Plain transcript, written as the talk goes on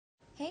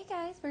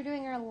guys, we're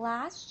doing our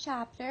last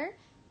chapter,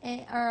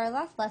 or our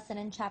last lesson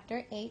in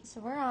chapter 8. So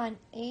we're on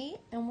 8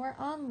 and we're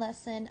on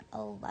lesson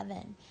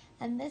 11.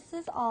 And this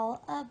is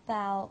all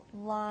about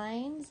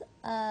lines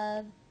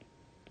of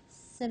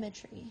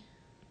symmetry.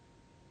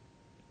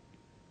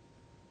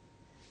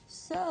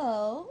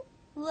 So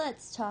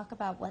let's talk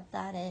about what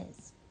that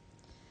is.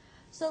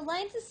 So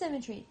lines of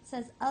symmetry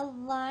says a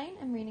line,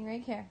 I'm reading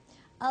right here,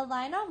 a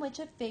line on which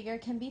a figure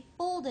can be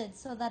folded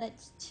so that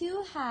its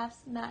two halves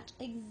match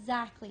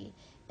exactly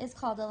is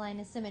called a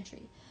line of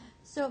symmetry.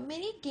 So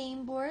many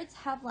game boards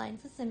have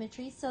lines of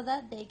symmetry so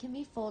that they can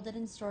be folded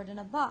and stored in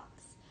a box.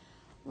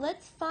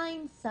 Let's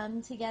find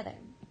some together.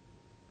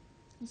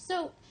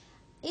 So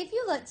if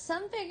you look,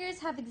 some figures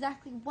have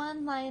exactly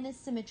one line of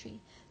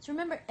symmetry. So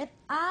remember, if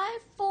I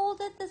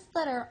folded this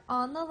letter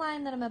on the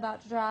line that I'm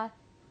about to draw,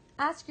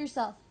 ask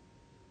yourself,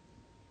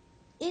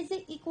 is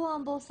it equal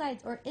on both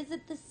sides, or is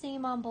it the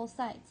same on both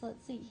sides?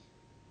 Let's see.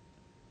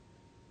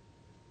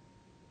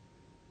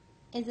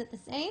 Is it the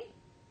same?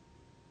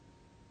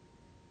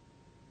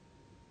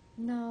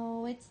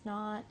 No, it's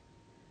not.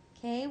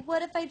 Okay,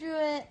 what if I drew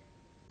it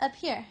up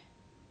here?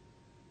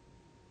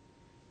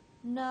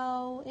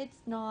 No, it's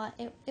not.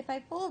 If I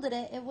folded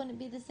it, it wouldn't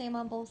be the same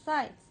on both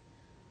sides.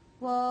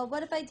 Well,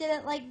 what if I did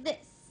it like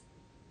this?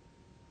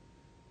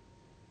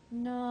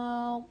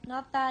 No,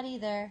 not that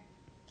either.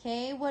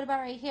 Okay, what about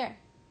right here?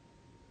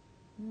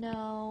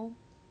 No.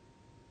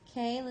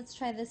 Okay, let's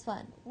try this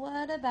one.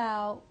 What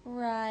about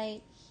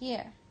right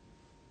here?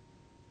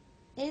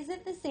 Is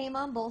it the same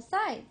on both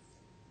sides?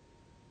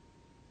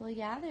 Well,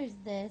 yeah, there's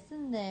this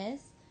and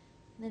this.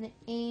 And then it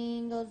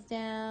angles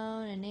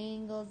down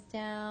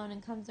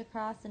and comes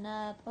across and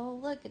up. Oh,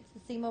 look, it's the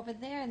same over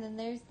there. And then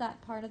there's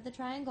that part of the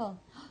triangle.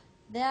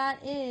 That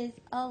is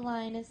a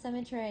line of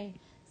symmetry.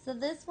 So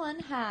this one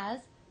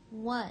has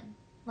one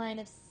line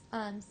of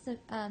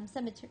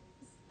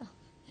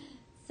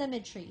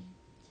symmetry.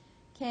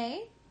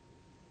 Okay?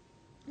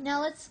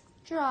 Now let's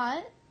draw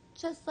it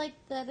just like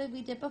the other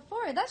we did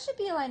before. That should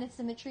be a line of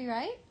symmetry,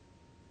 right?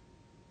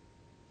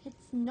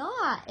 It's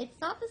not.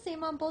 It's not the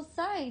same on both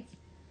sides.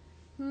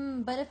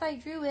 But if I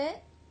drew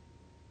it,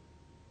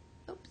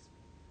 oops,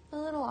 a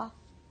little off.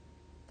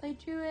 If I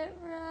drew it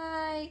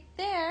right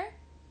there,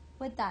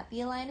 would that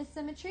be a line of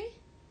symmetry?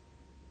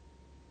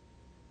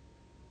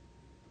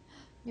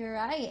 You're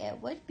right,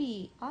 it would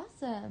be.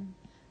 Awesome.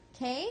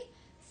 Okay,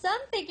 some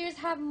figures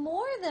have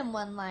more than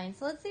one line,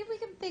 so let's see if we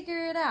can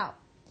figure it out.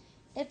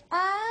 If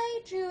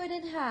I drew it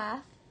in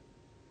half,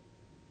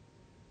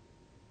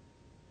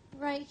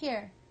 right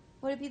here,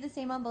 would it be the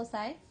same on both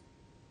sides?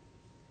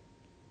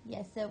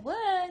 Yes, it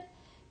would.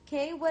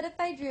 Okay, what if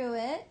I drew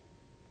it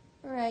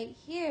right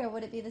here?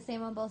 Would it be the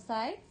same on both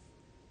sides?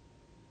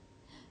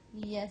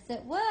 Yes,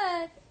 it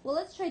would. Well,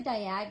 let's try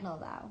diagonal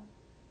now.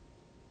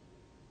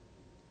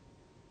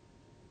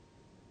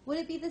 Would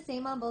it be the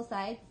same on both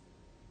sides?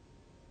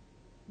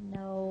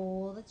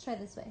 No. Let's try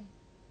this way.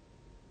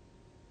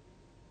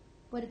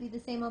 Would it be the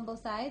same on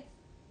both sides?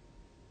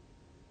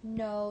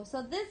 No.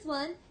 So this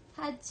one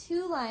had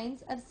two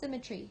lines of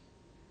symmetry.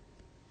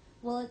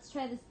 Well, let's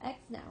try this X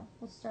now.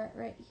 We'll start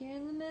right here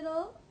in the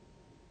middle.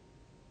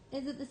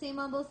 Is it the same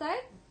on both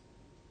sides?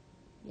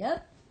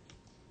 Yep.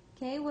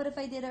 Okay, what if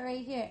I did it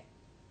right here?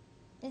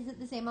 Is it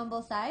the same on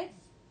both sides?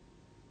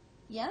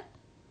 Yep.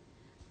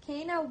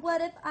 Okay, now what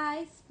if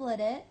I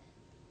split it?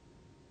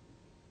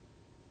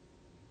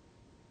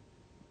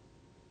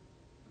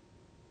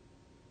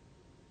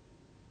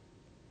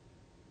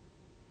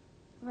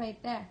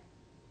 Right there.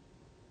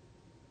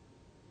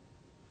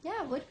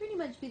 Yeah, it would pretty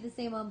much be the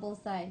same on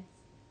both sides.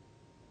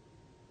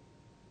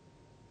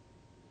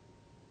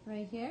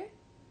 Right here?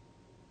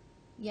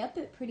 Yep,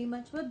 it pretty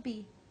much would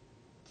be.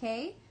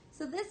 Okay,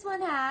 so this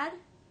one had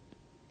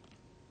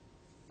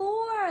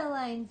 4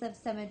 lines of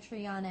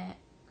symmetry on it.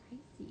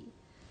 Crazy.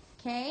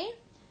 Okay,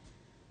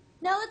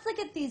 now let's look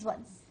at these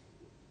ones.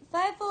 If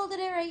I folded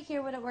it right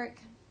here, would it work?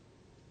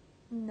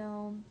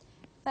 No.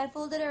 If I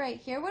folded it right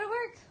here, would it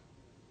work?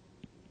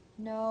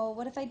 No.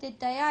 What if I did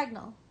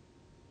diagonal?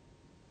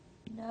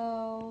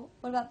 No.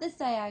 What about this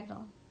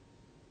diagonal?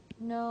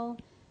 No.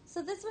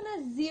 So this one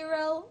has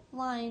 0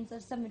 lines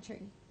of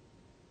symmetry.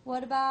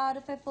 What about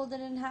if I folded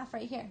it in half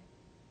right here?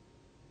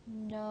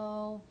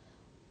 No.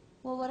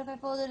 Well, what if I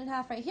folded it in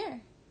half right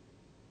here?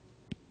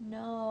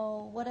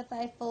 No. What if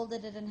I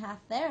folded it in half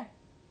there?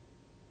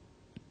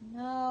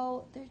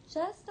 No. They're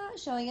just not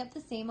showing up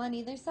the same on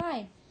either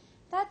side.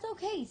 That's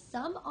okay.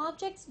 Some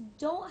objects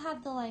don't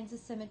have the lines of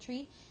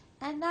symmetry,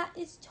 and that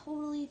is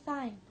totally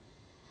fine.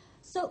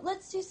 So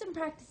let's do some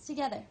practice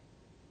together.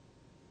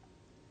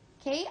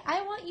 Okay,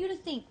 I want you to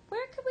think,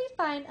 where could we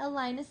find a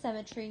line of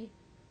symmetry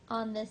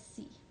on this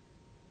C?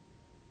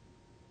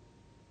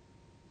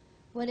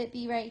 Would it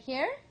be right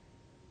here?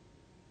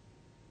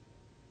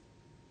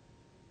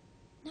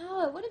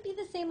 No, it wouldn't be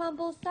the same on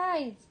both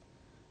sides.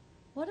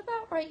 What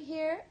about right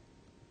here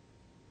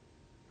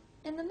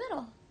in the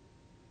middle?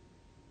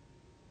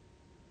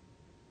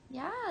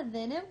 Yeah,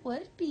 then it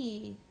would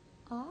be.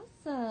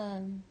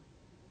 Awesome.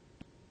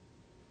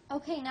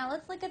 Okay, now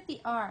let's look at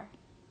the R.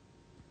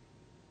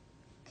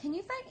 Can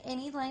you find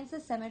any lines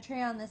of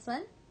symmetry on this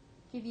one?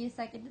 Give you a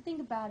second to think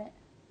about it.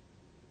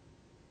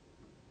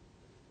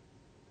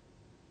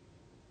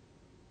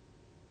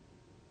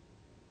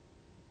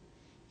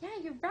 Yeah,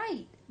 you're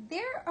right.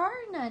 There are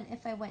none.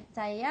 If I went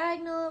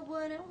diagonal, it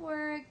wouldn't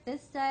work.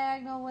 This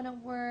diagonal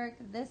wouldn't work.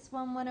 This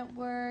one wouldn't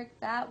work.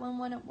 That one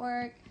wouldn't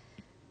work.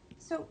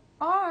 So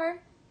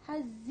R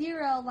has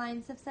 0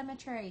 lines of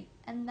symmetry,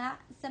 and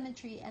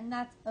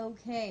that's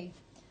okay.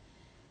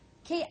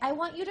 Okay, I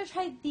want you to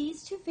try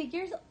these two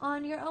figures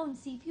on your own.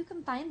 See if you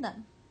can find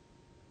them.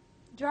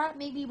 Draw it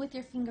maybe with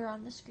your finger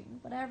on the screen,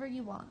 whatever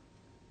you want.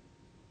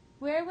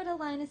 Where would a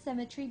line of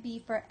symmetry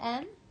be for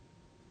M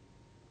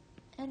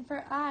and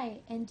for I?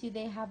 And do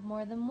they have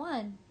more than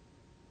one?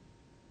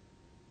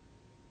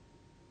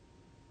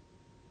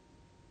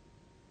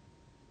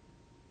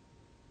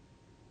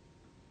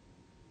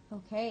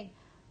 Okay,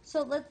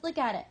 so let's look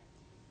at it.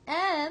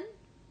 M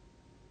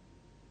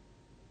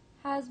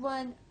has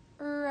one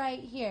right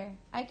here.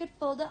 I could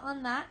fold it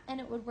on that and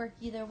it would work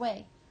either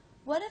way.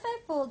 What if I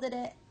folded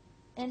it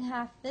in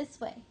half this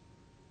way?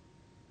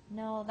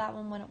 No, that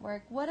one wouldn't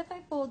work. What if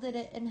I folded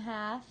it in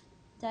half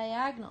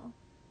diagonal?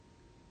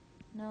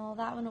 No,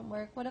 that wouldn't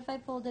work. What if I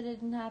folded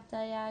it in half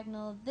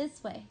diagonal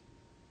this way?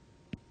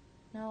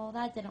 No,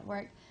 that didn't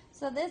work.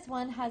 So this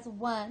one has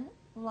one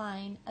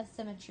line of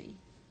symmetry.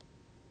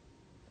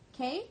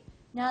 Okay,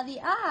 now the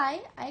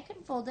I can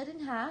fold it in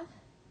half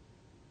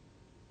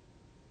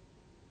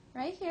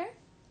right here.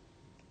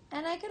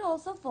 And I could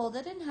also fold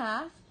it in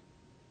half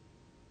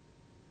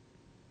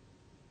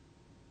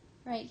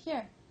right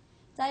here.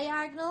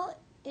 Diagonal,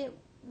 it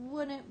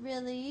wouldn't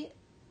really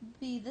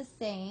be the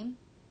same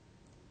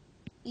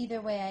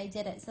either way I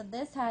did it. So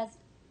this has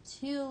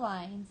 2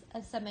 lines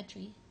of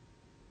symmetry.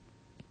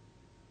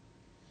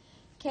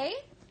 Okay,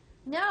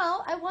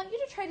 now I want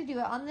you to try to do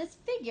it on this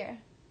figure.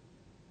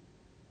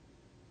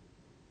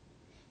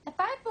 If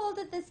I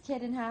folded this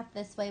kid in half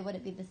this way, would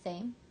it be the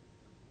same?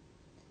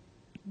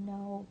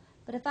 No.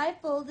 But if I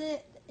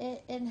folded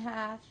it in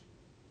half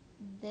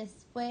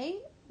this way,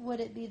 would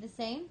it be the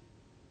same?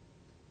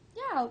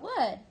 Yeah, it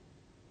would.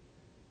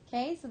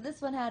 Okay, so this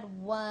one had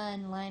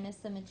 1 line of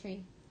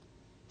symmetry.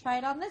 Try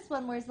it on this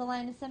one. Where's the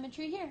line of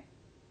symmetry here?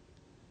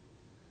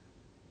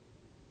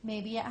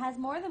 Maybe it has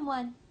more than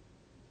 1.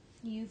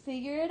 You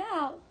figure it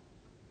out.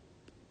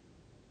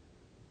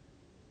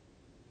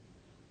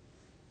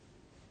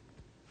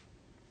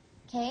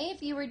 Okay,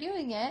 if you were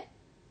doing it,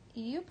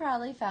 you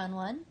probably found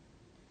one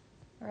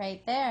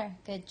right there.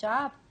 Good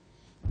job.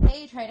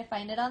 Okay, try to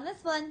find it on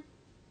this one.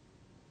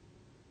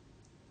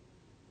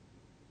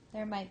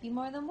 There might be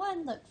more than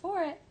 1. Look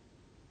for it.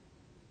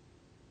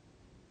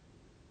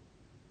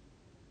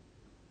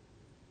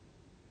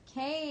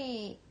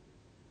 Okay,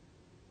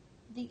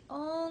 the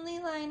only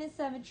line of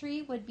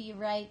symmetry would be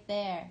right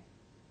there.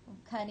 I'm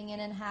cutting it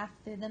in half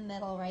through the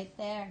middle right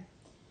there.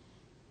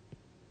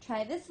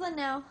 Try this one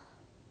now.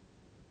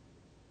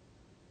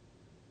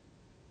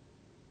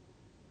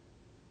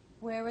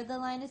 Where would the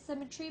line of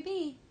symmetry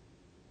be?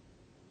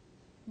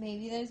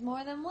 Maybe there's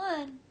more than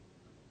 1.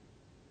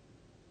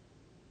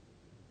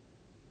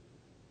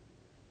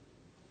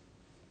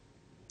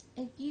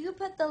 If you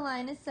put the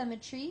line of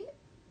symmetry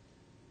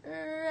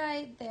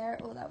right there.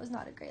 Oh, that was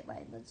not a great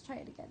line. Let's try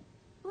it again.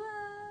 Whoa.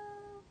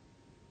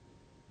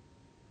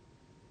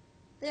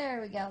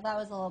 There we go. That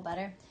was a little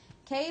better.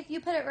 Okay, if you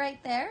put it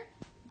right there,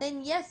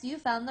 then yes, you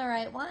found the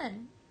right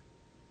one.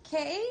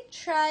 Okay,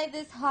 try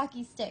this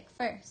hockey stick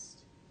first.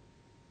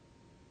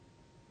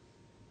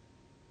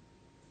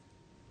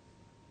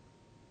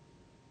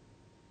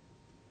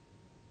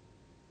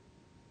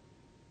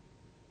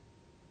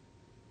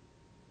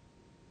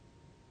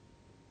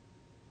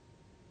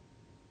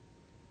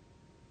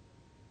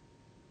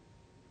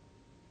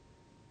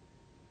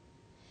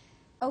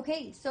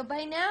 Okay, so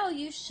by now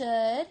you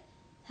should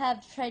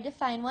have tried to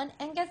find one,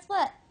 and guess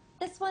what?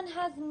 This one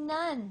has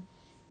none.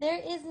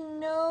 There is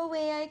no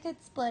way I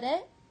could split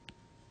it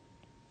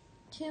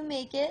to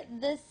make it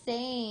the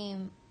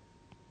same.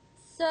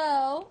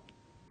 So,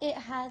 it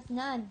has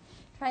none.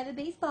 Try the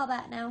baseball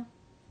bat now.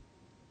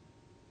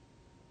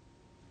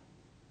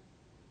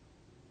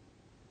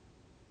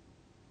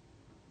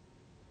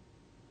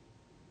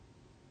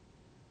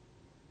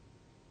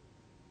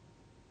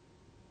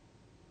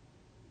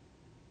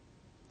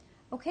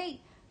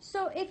 Okay,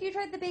 so if you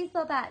tried the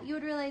baseball bat, you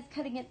would realize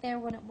cutting it there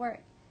wouldn't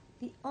work.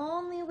 The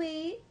only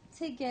way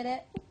to get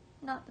it,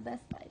 not the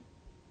best side,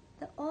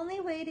 the only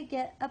way to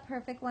get a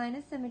perfect line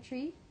of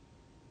symmetry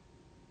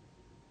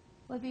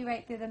would be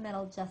right through the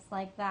middle, just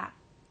like that.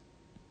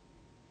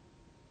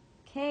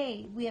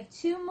 Okay, we have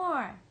 2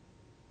 more.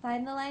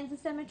 Find the lines of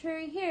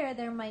symmetry here.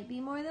 There might be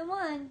more than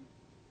 1.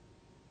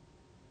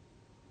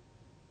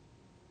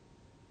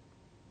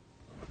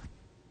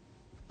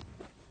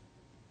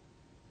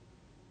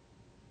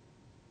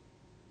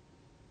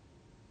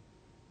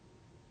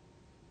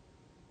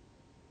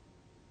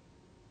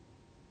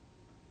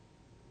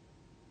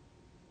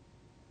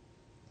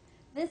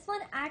 This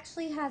one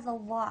actually has a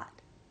lot.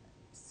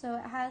 So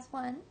it has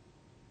one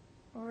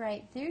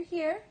right through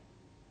here.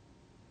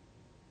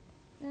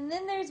 And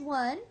then there's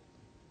one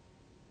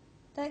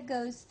that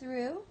goes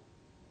through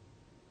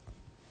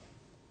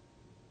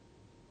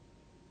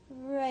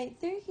right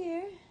through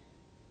here.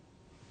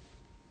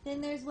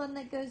 Then there's one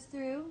that goes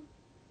through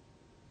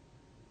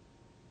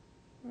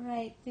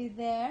right through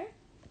there.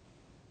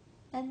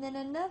 And then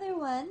another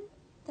one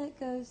that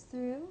goes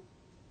through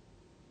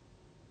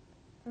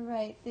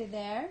right through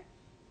there.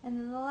 And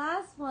then the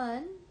last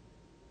one,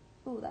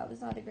 ooh, that was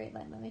not a great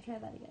line. Let me try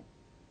that again.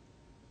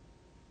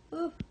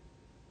 Ooh,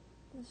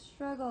 the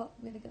struggle.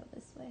 I'm going to go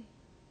this way.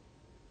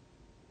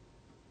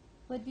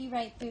 Would be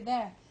right through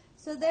there.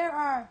 So there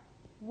are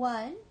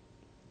 1,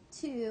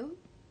 2,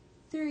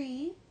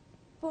 3,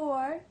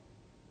 4,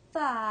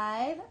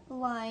 5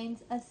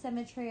 lines of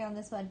symmetry on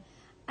this one.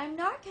 I'm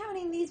not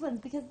counting these ones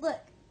because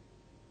look,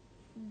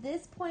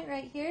 this point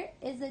right here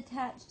is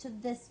attached to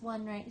this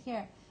one right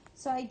here.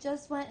 So I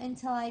just went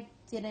until I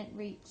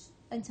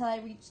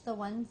reached the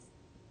ones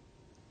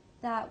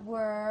that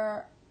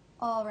were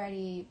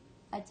already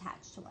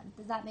attached to one.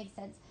 Does that make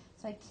sense?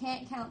 So I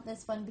can't count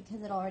this one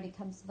because it already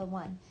comes to the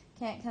 1.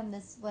 Can't count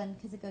this one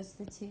because it goes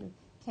to the 2.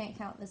 Can't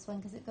count this one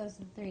because it goes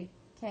to the 3.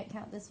 Can't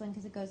count this one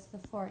because it goes to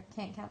the 4.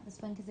 Can't count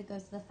this one because it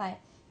goes to the 5.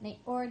 And I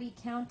already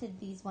counted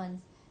these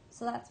ones,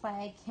 so that's why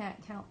I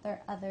can't count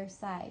their other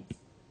sides.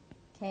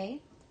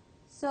 Okay?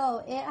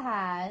 So it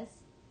has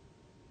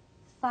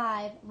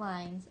 5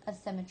 lines of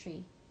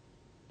symmetry.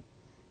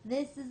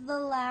 This is the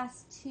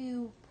last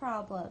 2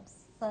 problems.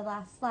 The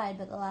last slide,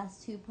 but the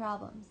last 2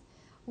 problems.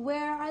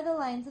 Where are the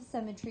lines of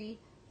symmetry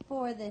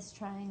for this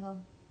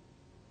triangle?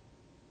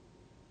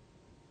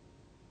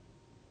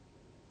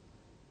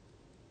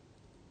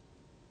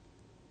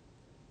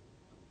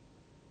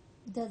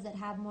 Does it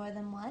have more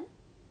than one?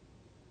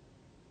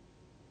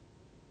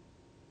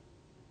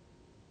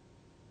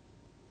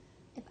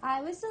 If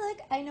I was to look,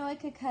 I know I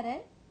could cut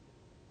it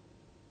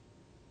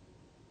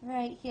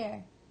right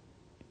here.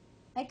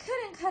 I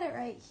couldn't cut it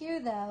right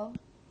here though,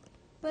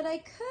 but I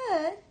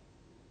could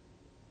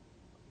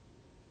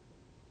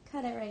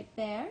cut it right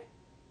there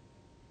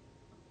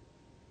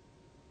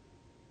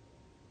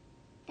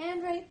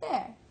and right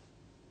there.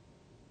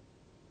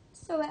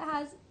 So it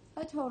has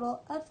a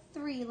total of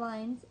 3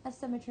 lines of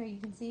symmetry. You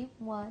can see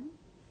 1,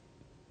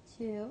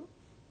 2,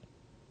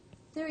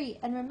 3.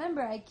 And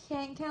remember, I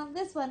can't count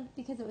this one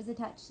because it was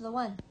attached to the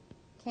 1.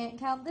 Can't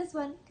count this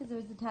one because it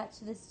was attached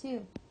to this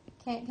 2.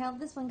 Can't count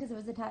this one because it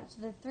was attached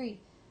to the 3.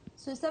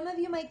 So some of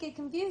you might get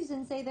confused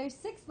and say there's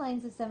 6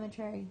 lines of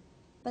symmetry.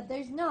 But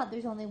there's not.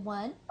 There's only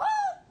 1,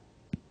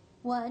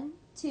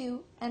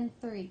 2,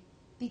 and 3.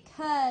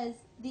 Because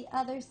the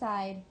other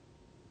side,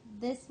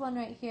 this one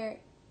right here,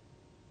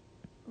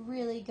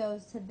 really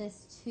goes to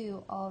this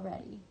 2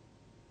 already.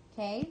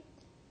 Okay?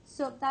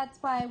 So that's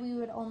why we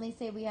would only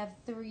say we have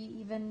 3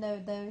 even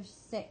though there's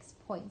 6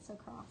 points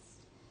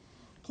across.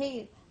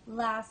 Okay,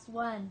 last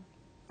one.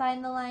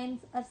 Find the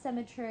lines of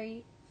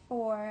symmetry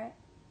for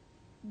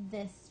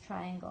this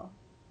triangle.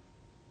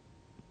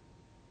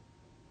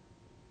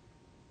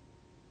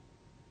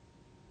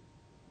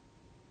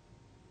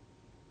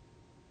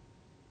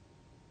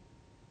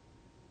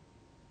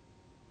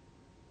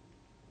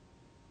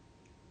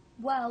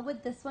 Well,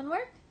 would this one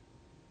work?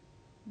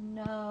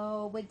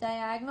 No. Would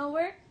diagonal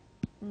work?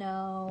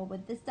 No.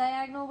 Would this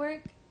diagonal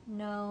work?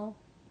 No.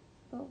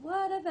 But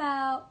what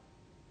about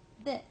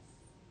this?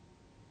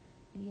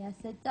 Yes,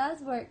 it does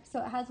work.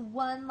 So it has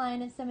 1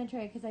 line of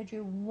symmetry because I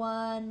drew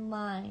 1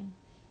 line.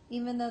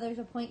 Even though there's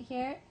a point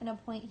here and a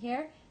point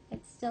here,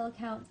 it still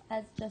counts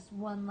as just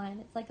 1 line.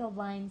 It's like a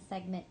line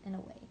segment in a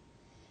way.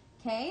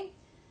 Okay?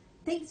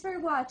 Thanks for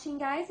watching,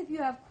 guys. If you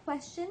have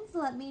questions,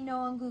 let me know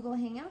on Google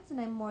Hangouts,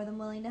 and I'm more than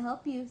willing to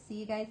help you. See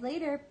you guys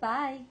later.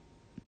 Bye.